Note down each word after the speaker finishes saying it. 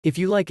If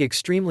you like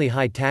extremely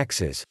high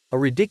taxes, a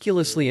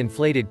ridiculously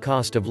inflated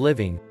cost of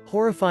living,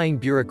 horrifying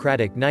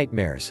bureaucratic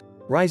nightmares,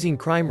 rising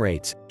crime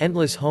rates,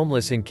 endless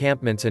homeless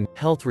encampments and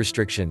health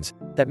restrictions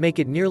that make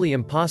it nearly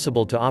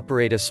impossible to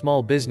operate a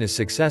small business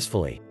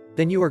successfully,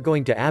 then you are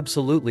going to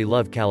absolutely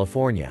love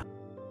California.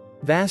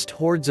 Vast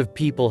hordes of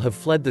people have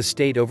fled the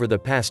state over the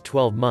past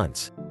 12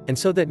 months, and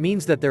so that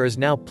means that there is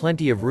now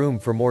plenty of room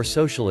for more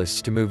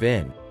socialists to move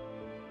in.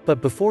 But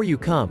before you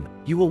come,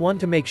 you will want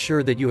to make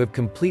sure that you have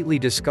completely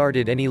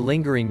discarded any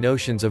lingering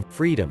notions of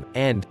freedom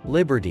and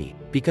liberty,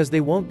 because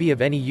they won't be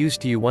of any use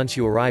to you once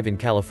you arrive in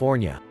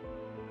California.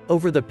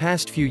 Over the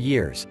past few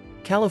years,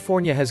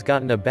 California has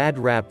gotten a bad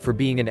rap for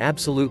being an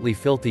absolutely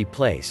filthy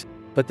place,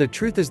 but the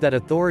truth is that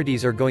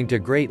authorities are going to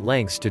great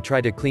lengths to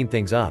try to clean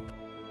things up.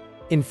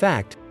 In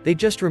fact, they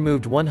just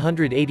removed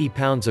 180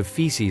 pounds of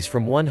feces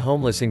from one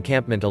homeless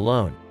encampment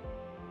alone.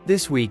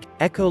 This week,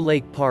 Echo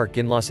Lake Park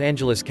in Los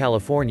Angeles,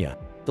 California,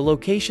 the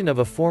location of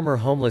a former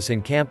homeless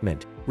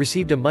encampment,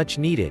 received a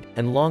much-needed,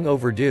 and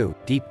long-overdue,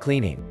 deep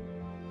cleaning.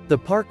 The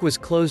park was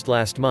closed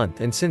last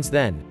month, and since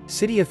then,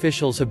 city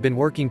officials have been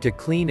working to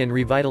clean and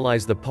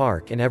revitalize the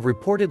park and have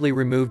reportedly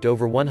removed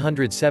over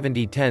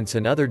 170 tents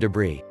and other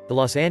debris, the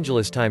Los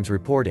Angeles Times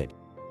reported.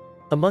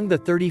 Among the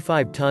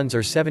 35 tons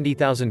or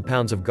 70,000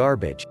 pounds of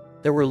garbage,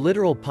 there were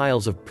literal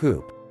piles of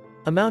poop,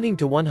 amounting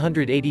to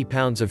 180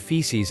 pounds of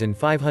feces and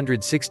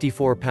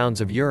 564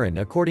 pounds of urine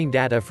according to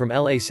data from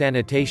LA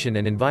sanitation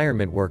and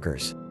environment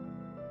workers.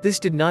 This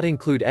did not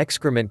include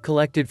excrement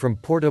collected from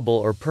portable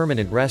or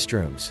permanent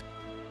restrooms.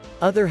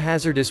 Other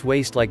hazardous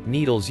waste like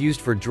needles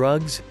used for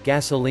drugs,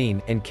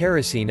 gasoline, and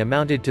kerosene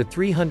amounted to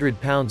 300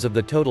 pounds of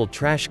the total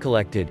trash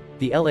collected,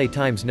 the LA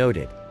Times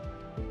noted.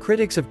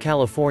 Critics of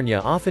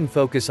California often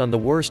focus on the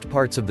worst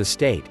parts of the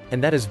state,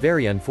 and that is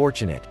very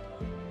unfortunate.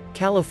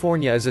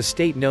 California is a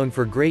state known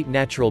for great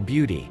natural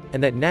beauty,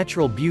 and that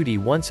natural beauty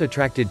once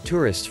attracted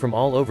tourists from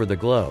all over the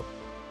globe.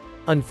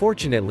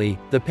 Unfortunately,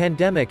 the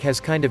pandemic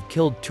has kind of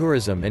killed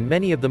tourism, and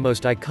many of the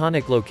most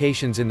iconic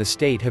locations in the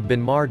state have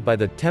been marred by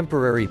the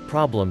temporary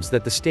problems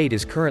that the state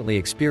is currently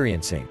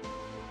experiencing.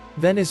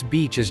 Venice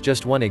Beach is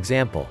just one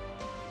example.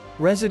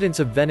 Residents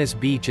of Venice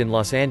Beach in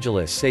Los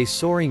Angeles say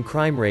soaring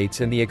crime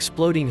rates and the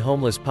exploding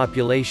homeless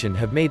population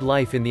have made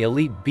life in the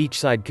elite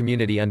beachside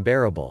community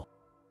unbearable.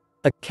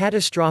 A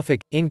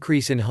catastrophic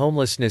increase in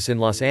homelessness in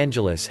Los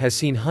Angeles has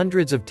seen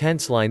hundreds of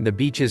tents line the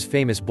beach's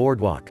famous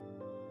boardwalk.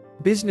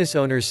 Business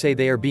owners say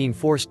they are being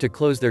forced to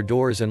close their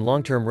doors, and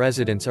long-term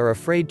residents are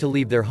afraid to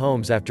leave their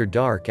homes after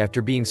dark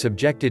after being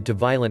subjected to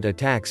violent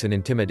attacks and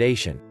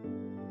intimidation.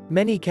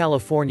 Many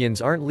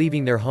Californians aren't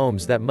leaving their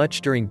homes that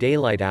much during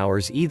daylight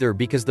hours either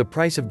because the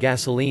price of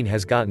gasoline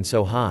has gotten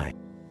so high.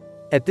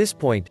 At this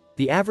point,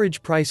 the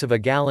average price of a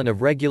gallon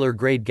of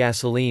regular-grade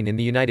gasoline in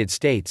the United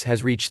States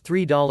has reached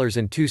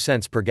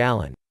 $3.02 per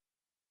gallon.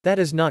 That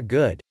is not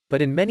good,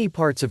 but in many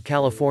parts of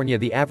California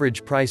the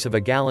average price of a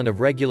gallon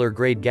of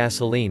regular-grade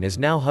gasoline is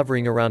now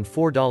hovering around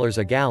 $4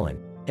 a gallon,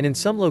 and in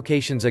some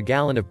locations a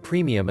gallon of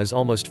premium is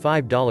almost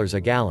 $5 a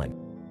gallon.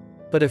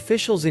 But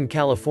officials in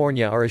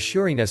California are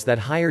assuring us that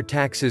higher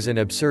taxes and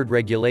absurd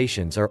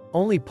regulations are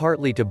only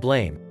partly to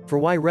blame for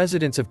why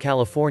residents of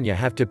California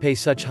have to pay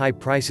such high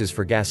prices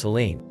for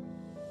gasoline.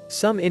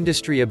 Some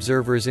industry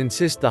observers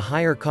insist the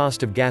higher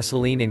cost of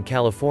gasoline in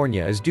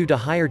California is due to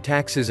higher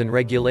taxes and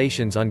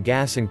regulations on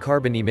gas and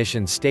carbon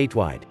emissions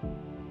statewide.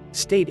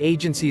 State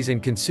agencies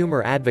and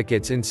consumer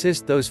advocates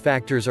insist those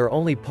factors are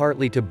only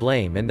partly to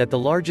blame and that the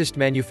largest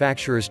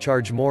manufacturers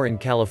charge more in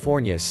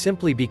California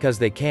simply because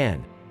they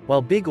can,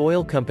 while big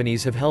oil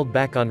companies have held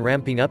back on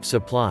ramping up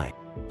supply,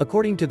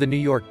 according to the New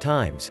York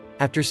Times,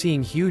 after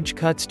seeing huge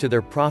cuts to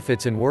their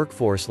profits and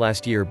workforce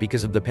last year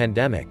because of the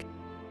pandemic.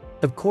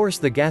 Of course,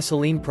 the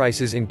gasoline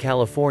prices in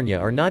California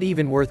are not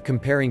even worth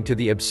comparing to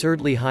the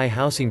absurdly high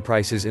housing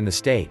prices in the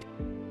state.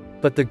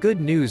 But the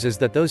good news is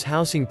that those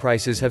housing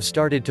prices have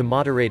started to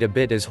moderate a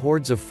bit as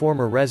hordes of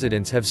former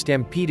residents have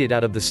stampeded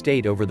out of the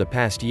state over the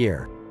past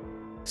year.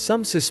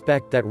 Some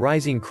suspect that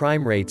rising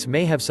crime rates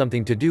may have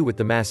something to do with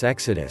the mass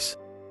exodus.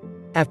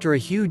 After a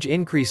huge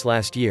increase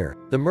last year,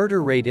 the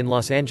murder rate in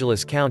Los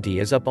Angeles County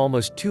is up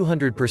almost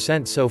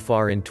 200% so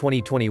far in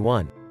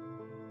 2021.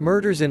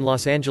 Murders in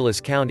Los Angeles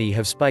County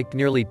have spiked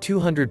nearly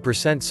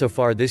 200% so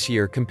far this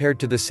year compared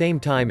to the same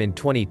time in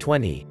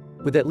 2020,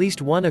 with at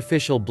least one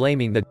official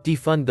blaming the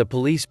defund the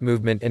police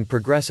movement and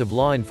progressive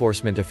law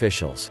enforcement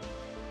officials.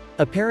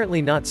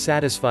 Apparently not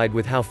satisfied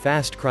with how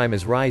fast crime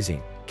is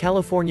rising,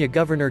 California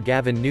Governor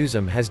Gavin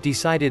Newsom has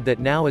decided that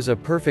now is a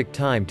perfect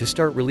time to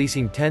start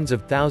releasing tens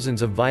of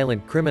thousands of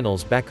violent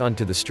criminals back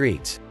onto the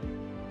streets.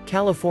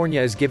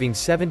 California is giving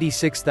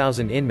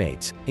 76,000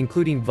 inmates,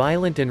 including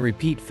violent and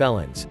repeat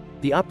felons,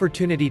 the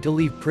opportunity to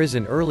leave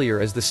prison earlier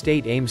as the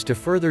state aims to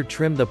further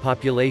trim the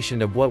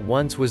population of what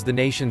once was the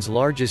nation's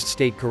largest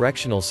state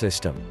correctional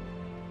system.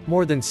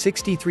 More than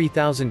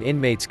 63,000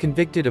 inmates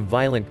convicted of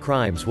violent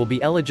crimes will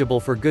be eligible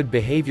for good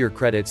behavior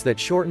credits that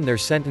shorten their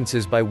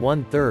sentences by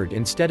 1/3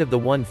 instead of the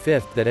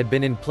 1/5 that had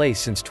been in place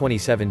since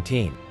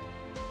 2017.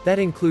 That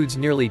includes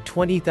nearly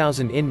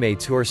 20,000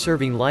 inmates who are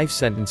serving life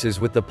sentences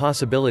with the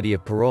possibility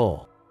of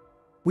parole.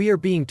 We are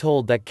being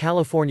told that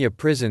California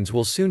prisons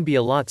will soon be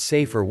a lot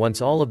safer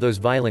once all of those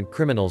violent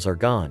criminals are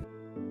gone.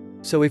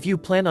 So if you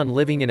plan on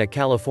living in a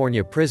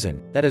California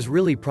prison, that is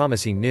really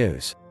promising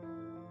news.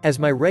 As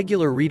my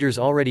regular readers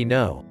already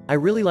know, I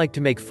really like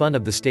to make fun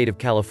of the state of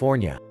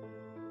California.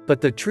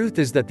 But the truth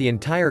is that the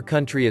entire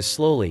country is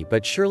slowly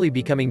but surely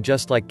becoming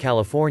just like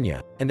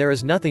California, and there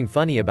is nothing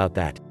funny about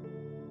that.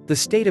 The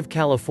state of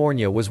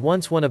California was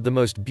once one of the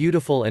most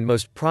beautiful and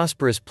most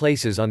prosperous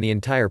places on the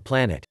entire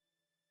planet.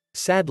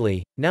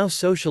 Sadly, now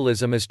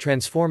socialism is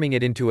transforming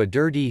it into a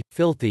dirty,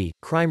 filthy,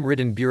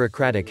 crime-ridden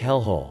bureaucratic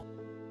hellhole.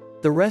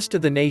 The rest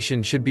of the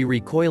nation should be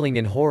recoiling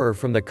in horror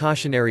from the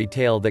cautionary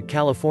tale that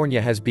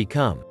California has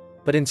become,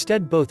 but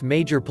instead both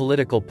major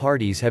political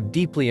parties have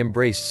deeply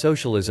embraced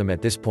socialism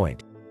at this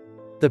point.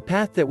 The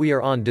path that we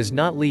are on does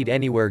not lead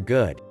anywhere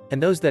good,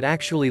 and those that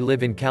actually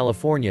live in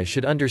California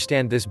should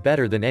understand this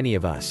better than any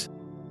of us.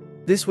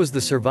 This was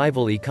the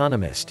Survival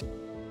Economist.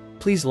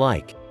 Please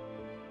like,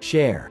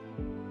 share,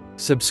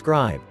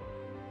 subscribe,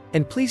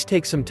 and please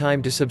take some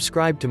time to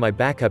subscribe to my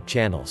backup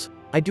channels.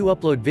 I do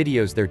upload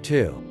videos there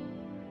too.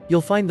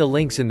 You'll find the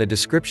links in the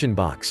description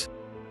box.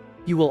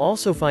 You will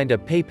also find a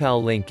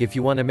PayPal link if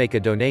you want to make a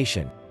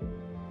donation.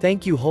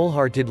 Thank you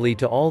wholeheartedly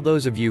to all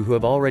those of you who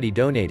have already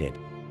donated.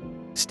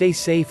 Stay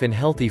safe and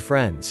healthy,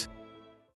 friends.